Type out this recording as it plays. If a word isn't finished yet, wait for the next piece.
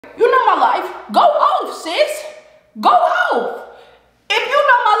You know my life. Go off, sis. Go off. If you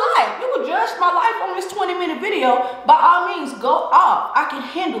know my life, you can judge my life on this 20-minute video. By all means, go off. I can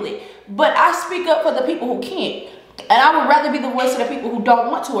handle it. But I speak up for the people who can't. And I would rather be the voice of the people who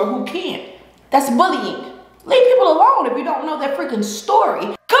don't want to or who can't. That's bullying. Leave people alone if you don't know their freaking story.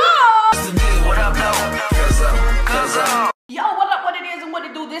 What up, Cuzzo? Yo, what up, what it is, and what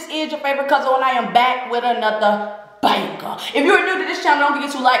it do? This is your favorite Cuzzo, and I am back with another banger. If you're new to this channel, don't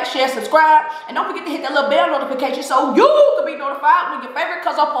forget to like, share, subscribe, and don't forget to hit that little bell notification so you can be notified when your favorite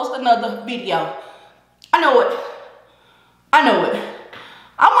Cuzzo posts another video. I know it. I know it.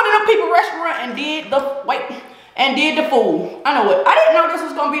 I'm one of them people restaurant and did the food. I know it. I didn't know this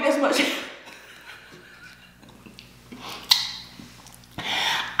was gonna be this much.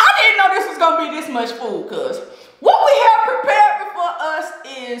 I didn't know this was gonna be this much food, cuz what we have prepared for us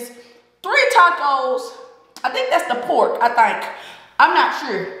is 3 tacos. I think that's the pork, I think. I'm not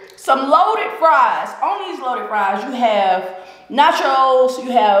sure. Some loaded fries. On these loaded fries, you have nachos,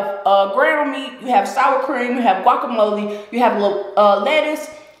 you have ground meat, you have sour cream, you have guacamole, you have lettuce,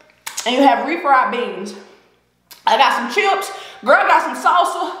 and you have refried beans. I got some chips. Girl got some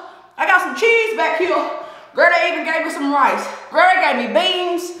salsa. I got some cheese back here. Girl, they even gave me some rice. Girl, they gave me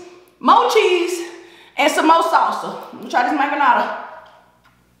beans, more cheese, and some more salsa. Let me try this mangonada.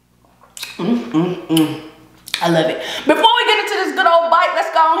 I love it. Before we get into this good old bite,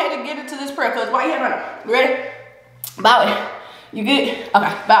 let's go ahead and get into this prayer. Cause why you here right now? You ready? Bow it. You good?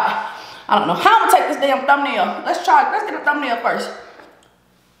 Okay, bow it. I don't know how I'm gonna take this damn thumbnail. Let's try it. Let's get a thumbnail first.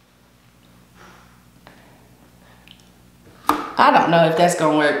 I don't know if that's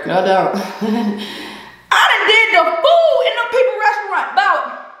gonna work. No, don't. I done did the food in the people restaurant. Bow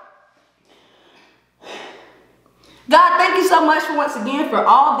it. God, thank you so much for once again for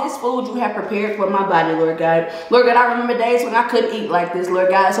all this food you have prepared for my body, Lord God. Lord God, I remember days when I couldn't eat like this, Lord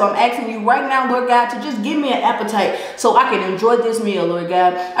God. So I'm asking you right now, Lord God, to just give me an appetite so I can enjoy this meal, Lord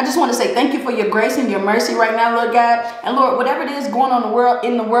God. I just want to say thank you for your grace and your mercy right now, Lord God. And Lord, whatever it is going on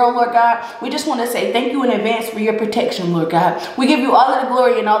in the world, Lord God, we just want to say thank you in advance for your protection, Lord God. We give you all of the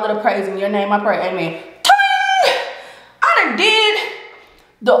glory and all of the praise. In your name I pray, amen. I done did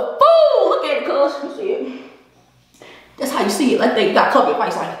the food. Look at it, cuz. You see it? That's how you see it. Like you gotta cover your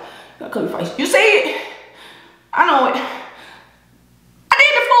face, like you gotta cover your face. You see it? I know it. I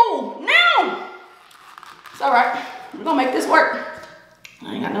did the food. Now it's all right. We're gonna make this work.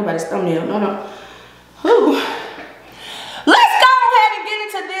 I ain't got nobody's thumbnail. No. Whew. Let's go ahead and get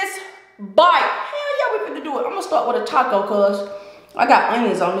into this bite. Hell yeah, we finna do it. I'm gonna start with a taco, cuz I got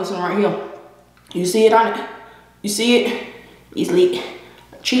onions on this one right here. You see it on it? You see it? Easily.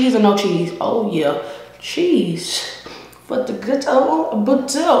 Cheese or no cheese? Oh yeah, cheese. But the good old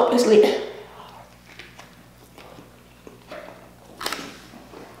is lit.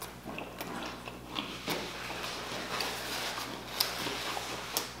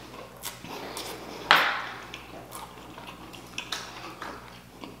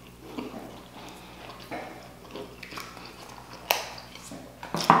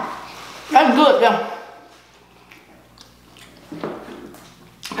 That's good, yeah.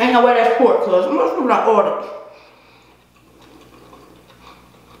 Ain't no way that's pork, cuz I'm gonna do what I ordered.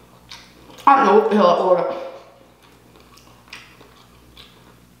 I don't know what the hell I ordered.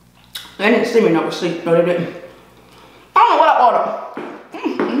 They didn't see me no receipt. No, they didn't. I don't know what I ordered.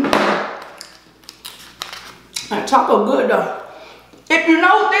 That taco good though. If you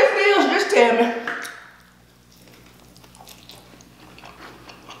know what this is, just tell me.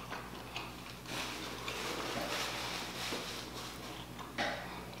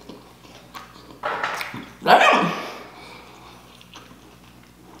 Damn.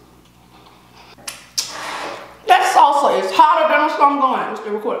 That salsa is hotter than the sun going. Let's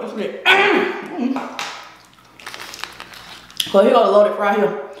get recording. Let's get So here go the loaded fry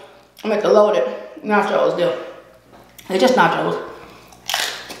here. I'm at the loaded nachos there. They're just nachos.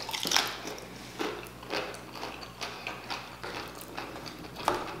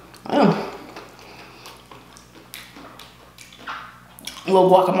 A little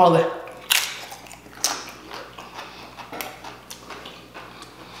guacamole.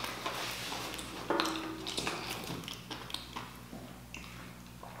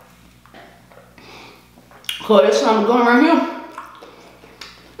 So there's something going right here.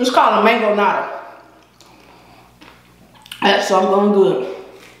 It's called a mangonada. That's something going good.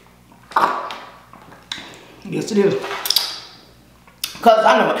 Yes it is. Cause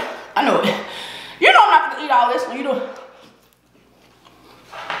I know it. I know it. You don't have to eat all this when you do it.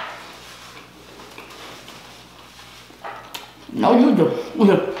 No, you do.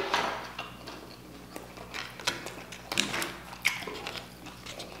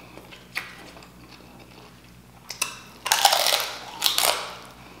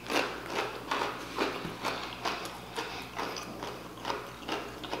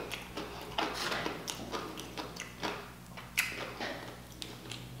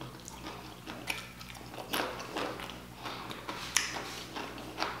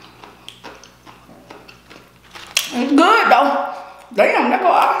 good though. Damn, that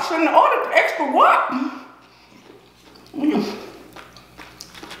go. I shouldn't have ordered the extra guac.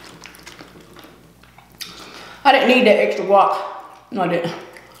 I didn't need that extra guac. No, I didn't.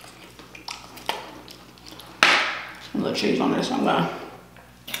 A little cheese on this. I'm gonna.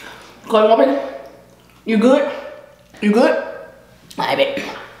 Go ahead, you good? You good? I bet.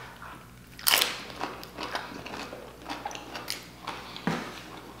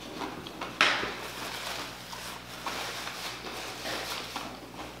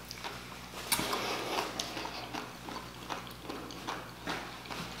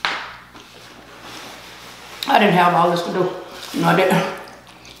 I didn't have all this to do. No, I didn't.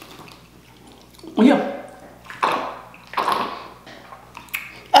 Yeah.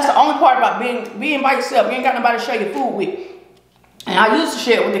 That's the only part about being by yourself. You ain't got nobody to share your food with. And I used to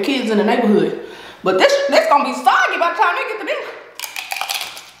share it with the kids in the neighborhood. But this gonna be soggy by the time they get to dinner.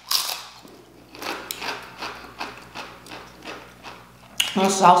 My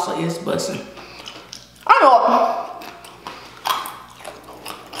salsa is busting. I know.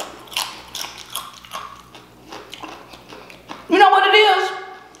 You know what it is?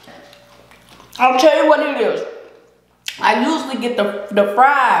 I'll tell you what it is. I usually get the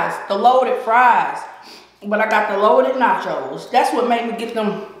fries, the loaded fries. But I got the loaded nachos. That's what made me get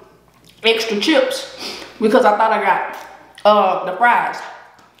them extra chips. Because I thought I got the fries.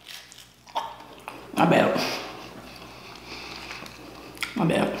 My bad. My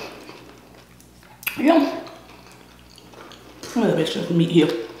bad. Yeah. Well, there's just meat here.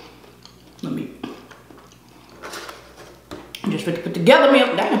 Let me just fit to put together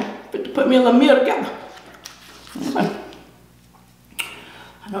meal. Damn. Fit to put me a little meal together. Okay.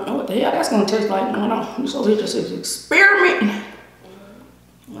 I don't know what the hell that's gonna taste like. No, no. I'm just over here just experimenting.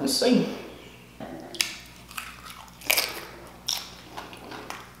 Let's see.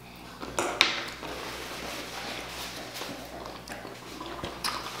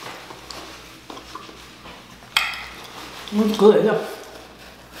 It's good, yeah.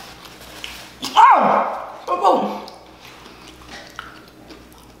 Oh!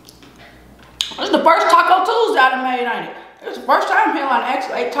 This is the first Taco Tuesday I done made, ain't it? It's the first time here I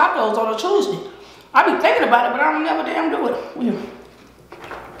actually ate tacos on a Tuesday. I be thinking about it, but I don't never damn do it. Yeah.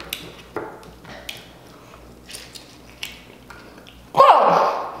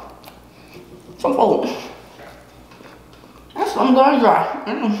 Oh! Some food. That's something going dry.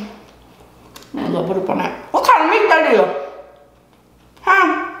 I'm gonna put it on that. What kind of meat that is? Huh?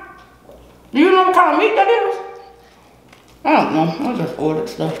 Do you know what kind of meat that is? I don't know. I just ordered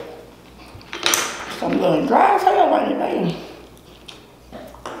stuff. Some little dry as hell right there.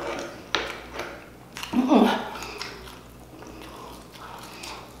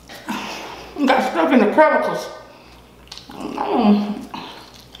 Got stuck in the chemicals.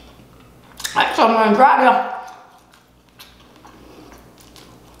 That's something dry there.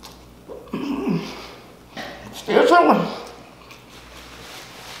 Still chewing.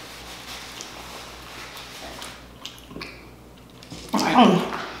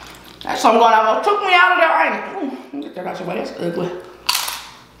 That's something going on. Took me out of there, ain't it? Ooh, get that out of your way. That's ugly.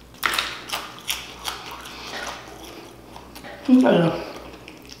 Okay.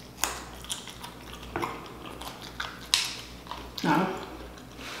 No.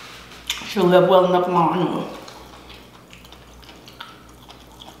 She'll live well enough alone. No.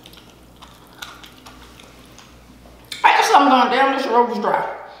 I'm going down, this road was dry.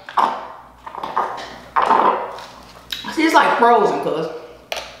 See, it's like frozen, cuz.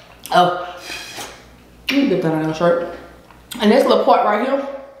 Oh. Let me get that on your shirt. And this little part right here,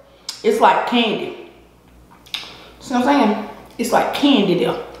 it's like candy. See what I'm saying? It's like candy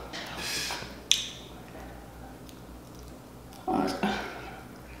there.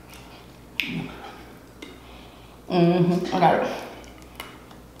 I got it.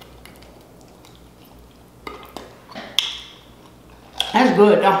 That's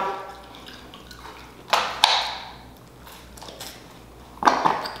good though.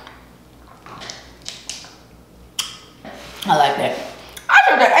 I like that. I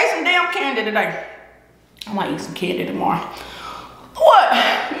should have ate some damn candy today. I might eat some candy tomorrow. What?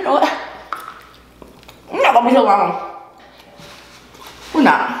 You know what? I'm not gonna be here long. We're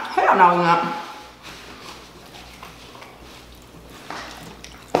not. Hell no, we're not.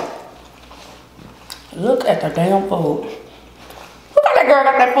 Look at the damn food. That girl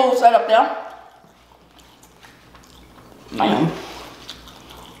got that food set up there. Man.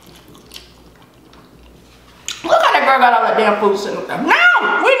 Look how that girl got all that damn food set up there. No!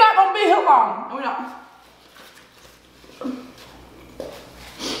 We're not gonna be here long. We're not.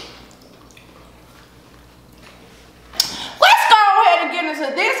 Let's go ahead and get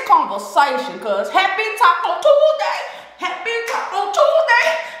into this conversation, cuz happy Taco Tuesday.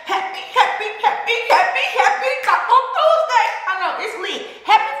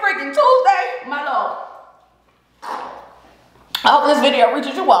 Happy freaking Tuesday, my lord. I hope this video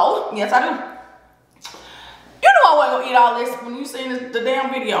reaches you all. Yes, I do. You know I wasn't gonna eat all this when you seen the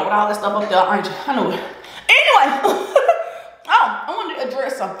damn video with all this stuff up there, aren't you? I know it. Anyway, I wanted to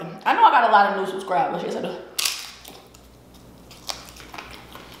address something. I know I got a lot of new subscribers. Yes, I do.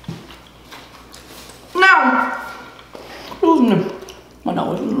 Now, who's new? Oh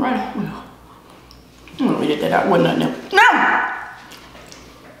no, it's right. I'm gonna edit that out. Wasn't nothing new. Now,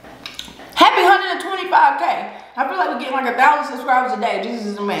 happy 125K. I feel like we're getting like 1,000 subscribers a day. Jesus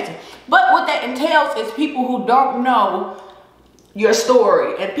is amazing. But what that entails is people who don't know your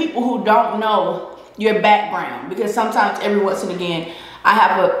story and people who don't know your background. Because sometimes every once in a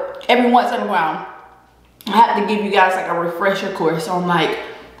while, I have to give you guys like a refresher course on like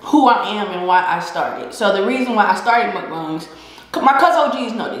who I am and why I started. So the reason why I started mukbangs, my Cuzzo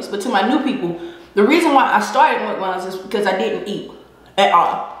OGs know this, but to my new people, the reason why I started mukbangs is because I didn't eat at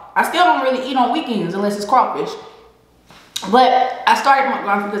all. I still don't really eat on weekends unless it's crawfish. But I started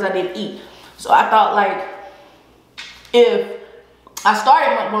mukbangs because I didn't eat. So I thought like, if I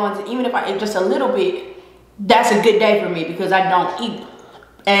started mukbangs, even if I ate just a little bit, that's a good day for me because I don't eat.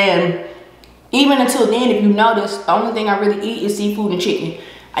 And even until then, if you notice, the only thing I really eat is seafood and chicken.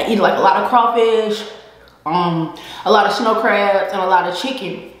 I eat like a lot of crawfish, a lot of snow crabs, and a lot of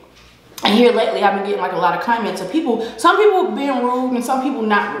chicken. And here lately, I've been getting like a lot of comments of people, some people being rude and some people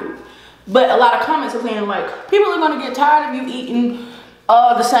not rude. But a lot of comments are saying like, people are gonna get tired of you eating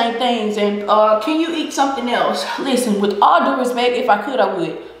the same things and can you eat something else? Listen, with all due respect, if I could, I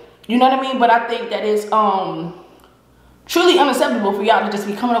would. You know what I mean? But I think that is truly unacceptable for y'all to just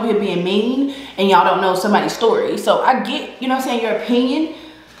be coming over here being mean and y'all don't know somebody's story. So I get, you know what I'm saying, your opinion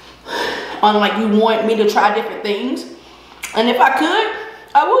on like you want me to try different things. And if I could,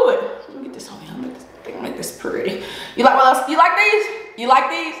 I would. Let me get this on here. Make this pretty. You like what else? You like these? You like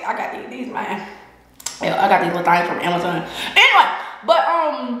these? I got these, man. Yeah, I got these little things from Amazon. Anyway, but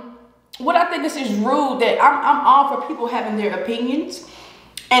what I think is rude that I'm all for people having their opinions,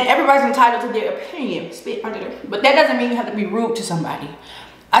 and everybody's entitled to their opinion. Spit under there. But that doesn't mean you have to be rude to somebody.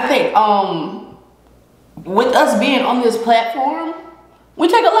 I think with us being on this platform, we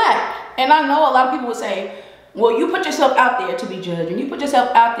take a lot. And I know a lot of people would say, well, you put yourself out there to be judged, and you put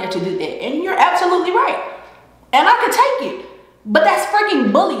yourself out there to do that, and you're absolutely right. And I can take it, but that's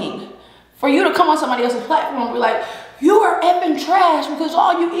freaking bullying. For you to come on somebody else's platform and be like, you are effing trash because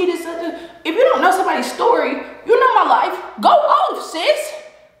all you eat is if you don't know somebody's story, you know my life, go off, sis.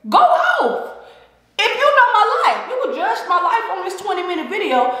 Go off. If you know my life, you will judge my life on this 20-minute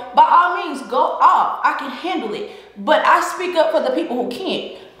video, by all means, go off. I can handle it. But I speak up for the people who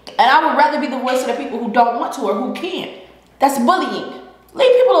can't. And I would rather be the voice of the people who don't want to or who can't. That's bullying.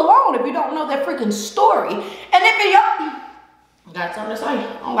 Leave people alone if you don't know their freaking story. And if you got something to say,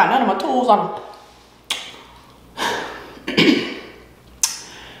 I don't got none of my tools on them.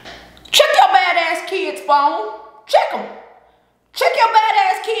 Check your badass kid's phone. Check them. Check your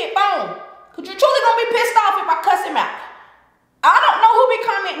badass kid phone. Cause you truly gonna be pissed off if I cuss him out. I don't know who be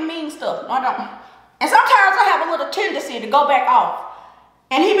commenting mean stuff. No, I don't. And sometimes I have a little tendency to go back off.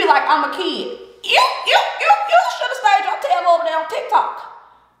 And he be like, I'm a kid. You should have stayed your tail over there on TikTok.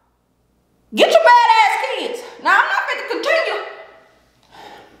 Get your badass kids. Now, I'm not going to continue.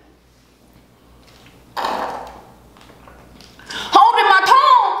 Holding my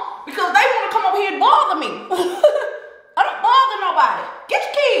tongue because they want to come over here and bother me. I don't bother nobody. Get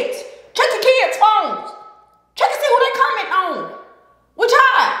your kids. Check your kids' phones. Check and see who they comment on. Which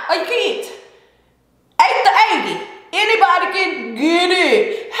high are your kids? 8 to 80. Anybody can get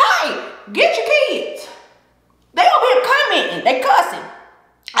it. Hey, get your kids. They over here commenting. They cussing.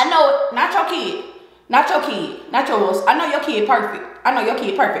 I know it. Not your kid. Not your kid. Not yours. I know your kid perfect. I know your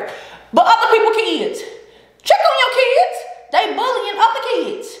kid perfect. But other people's kids. Check on your kids. They bullying other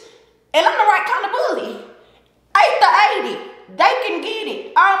kids. And I'm the right kind of bully. 8 to 80. They can get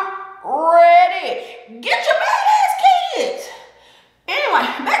it. I'm ready. Get your badass kids. Anyway,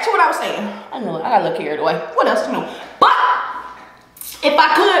 back to what I was saying. I know I got a little carried away. What else to know? But if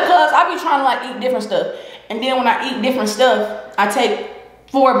I could, cause I be trying to like eat different stuff. And then when I eat different stuff, I take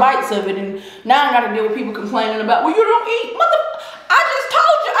 4 bites of it, and now I gotta deal with people complaining about, well, you don't eat. I just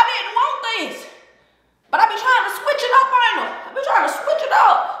told you I didn't want this. But I be trying to switch it up, I know. I be trying to switch it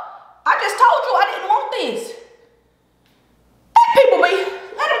up. I just told you I didn't want this. Let people be.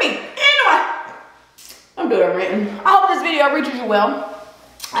 Let them be. Anyway. I'm doing ranting. I hope this video reaches you well.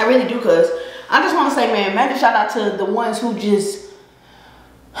 I really do, cause I just want to say, man, major shout out to the ones who just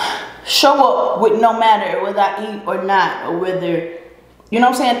show up with no matter whether I eat or not, or whether You know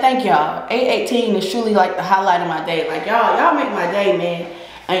what I'm saying? Thank y'all. 8/18 is truly like the highlight of my day. Like y'all make my day, man.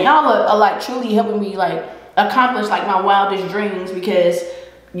 And y'all are like truly helping me like accomplish like my wildest dreams because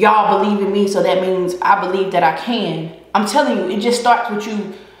y'all believe in me. So that means I believe that I can. I'm telling you, it just starts with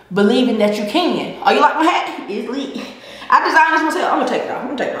you believing that you can. Oh, you like my hat? It's lit. I designed this myself. I'm gonna take it off. I'm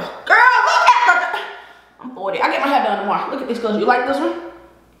gonna take it off. Girl, look at her. I'm 40. I get my hair done tomorrow. Look at this clothes. You like this one?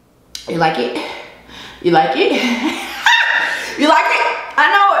 You like it? You like it? You like it? I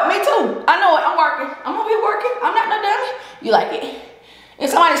know it. Me too. I know it. I'm working. I'm over here working. I'm not no dummy. You like it?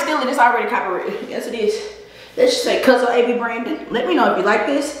 And somebody stealing this already copyrighted. Yes, it is. That should say Cuzzo AB Brandon. Let me know if you like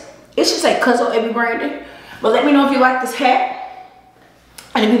this. It should say Cuzzo AB Brandon. But let me know if you like this hat.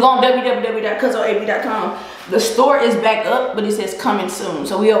 And if you go on www.cuzzoooooo.com, the store is back up, but it says coming soon.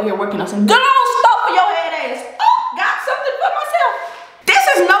 So we over here working on some good old stuff for your head ass. Oh, got something for myself. This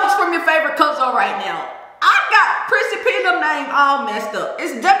is notes from your favorite Cuzzo right now. I got Prissy P them name all messed up.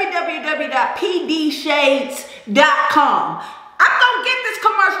 It's www.pdshades.com. I'm gonna get this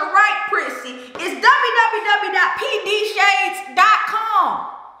commercial right, Prissy. It's www.pdshades.com.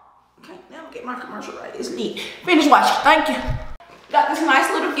 Okay, now get my commercial right. It's neat. Finish watching. Thank you. Got this nice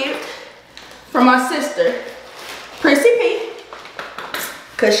little gift from my sister, Prissy P,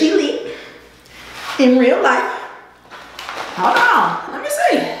 cause she lit in real life. Hold on, let me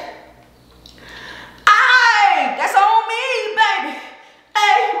see. Hey, that's on me, baby.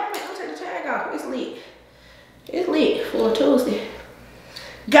 Hey, wait a minute, let me take the tag off. It's lit. It's lit for a Tuesday.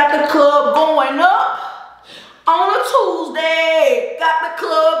 Got the club going up on a Tuesday. Got the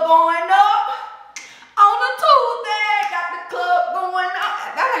club going up on a Tuesday. Got the club going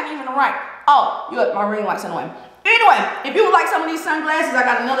up. That ain't even right. Oh, you got my ring lights in the way. Anyway, if you would like some of these sunglasses, I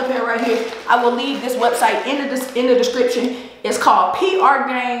got another pair right here. I will leave this website in the description. It's called PR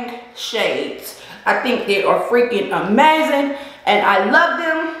Gang Shades. I think they are freaking amazing, and I love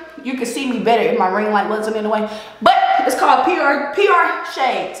them. You can see me better if my ring light wasn't in the way, but it's called PR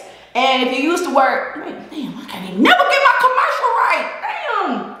Shades. And if you use the word, wait, damn, I can't even never get my commercial right.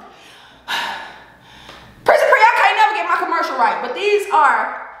 Damn. Prissy P, I can't never get my commercial right, but these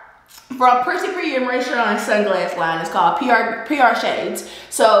are from Prissy P and Ray Sean's sunglass line. It's called PR Shades.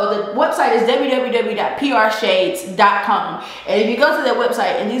 So the website is www.prshades.com. And if you go to that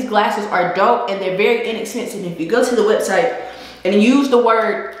website, and these glasses are dope and they're very inexpensive. If you go to the website and use the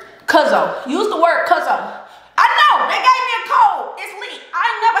word Cuzzo, use the word Cuzzo. I know, they gave me a code. It's lit. I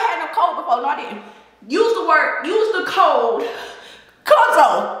ain't never had no code before. No, I didn't. Use the code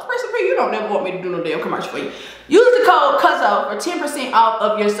Cuzzo. Prissy P, you don't never want me to do no damn commercial for you. Use the code Cuzzo for 10% off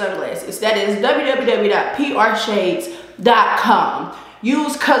of your sunglasses. That is www.prshades.com.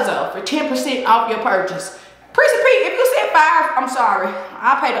 Use Cuzzo for 10% off your purchase. Prissy P, if you said 5, I'm sorry.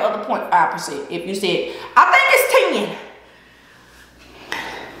 I'll pay the other 0.5%. If you said, I think it's 10.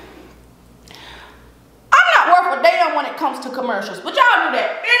 I'm not worth a damn when it comes to commercials, but y'all knew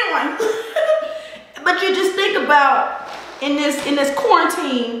that. Anyway, but you just think about in this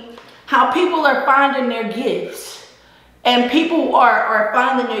quarantine, how people are finding their gifts, and people are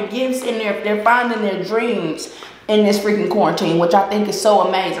finding their gifts and they're finding their dreams in this freaking quarantine, which I think is so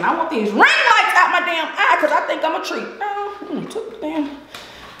amazing. I want these ring lights out my damn eye because I think I'm a treat. Oh, took the damn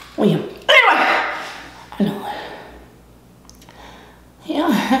William. Anyway, I know.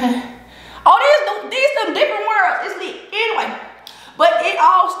 Yeah. Oh, these some different worlds. It's the anyway. But it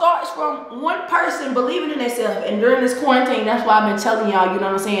all starts from one person believing in themselves. And during this quarantine, that's why I've been telling y'all, you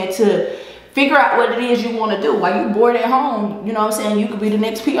know what I'm saying, to figure out what it is you want to do. While you bored at home, you know what I'm saying, you could be the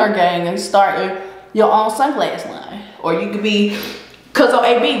next PR gang and start your own sunglass line. Or you could be Cuzzo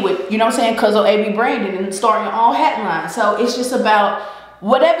AB with, you know what I'm saying, Cuzzo AB Brandon and start your own hat line. So it's just about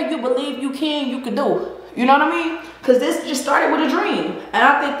whatever you believe you can do. You know what I mean? Because this just started with a dream. And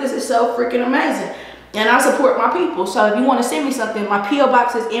I think this is so freaking amazing. And I support my people. So if you want to send me something, my P.O.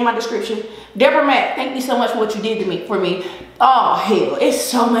 box is in my description. Deborah Mack, thank you so much for what you did for me. Oh, hell, it's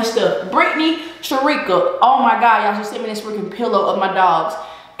so much stuff. Brittany, Sharika, oh my God, y'all should send me this freaking pillow of my dogs.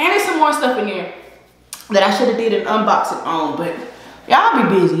 And there's some more stuff in there that I should have did an unboxing on. But y'all be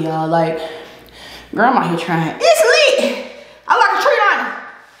busy, y'all. Like, girl, I'm out here trying. It's lit. I like a tree liner.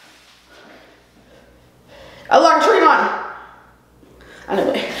 I like a tree liner.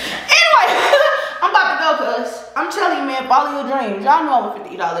 Anyway, I'm about to go, cuz I'm telling you, man, follow your dreams. Y'all know I'm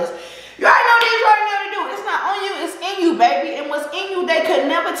 $50. You already know this, you already know what to do. It's not on you, it's in you, baby. And what's in you, they could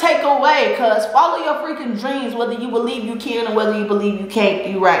never take away. Cuz follow your freaking dreams, whether you believe you can or whether you believe you can't.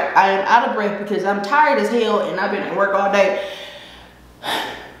 You right. I am out of breath because I'm tired as hell and I've been at work all day.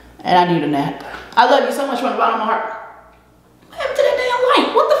 And I need a nap. I love you so much from the bottom of my heart. What happened to that damn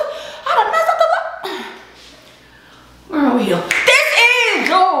light? What the? I done messed up the light. Where are we here? This is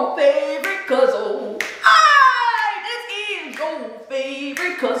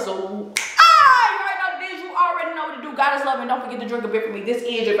free Cuzzo. Ah, you already know the deal. You already know what to do. God is love, and don't forget to drink a beer for me. This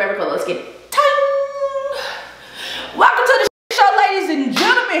is your favorite color. Let's get it. Welcome to the show, ladies and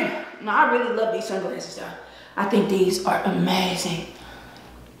gentlemen. No, I really love these sunglasses, though. I think these are amazing.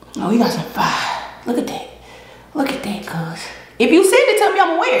 Oh, we got some fire. Look at that. Look at that, cuz. If you send it to me, I'm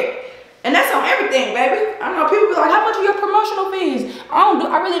gonna wear it. And that's on everything, baby. I know people be like, how much are your promotional fees?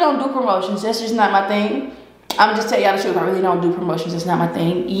 I really don't do promotions. That's just not my thing. I'm just tell y'all the truth. I really don't do promotions. It's not my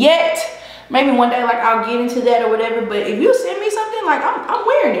thing yet. Maybe one day, like, I'll get into that or whatever. But if you send me something, like, I'm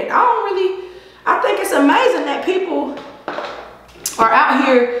wearing it. I think it's amazing that people are out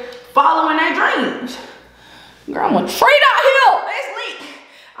here following their dreams. Girl, I'm a treat out here. That's lit.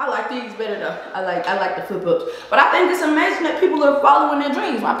 I like these better though. I like the flip ups. But I think it's amazing that people are following their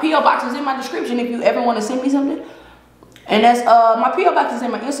dreams. My P.O. box is in my description if you ever want to send me something. And that's my P.O. box is in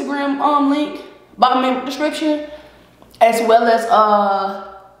my Instagram link, bottom in the description, as well as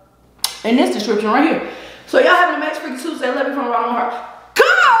in this description right here. So y'all having a Max Freaky Tuesday. Love you from the bottom of my heart. Go!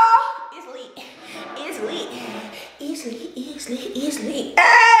 It's lit. It's lit. It's lit. It's lit. It's lit.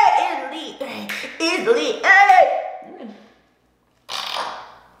 Hey, it's lit. It's lit. Hey.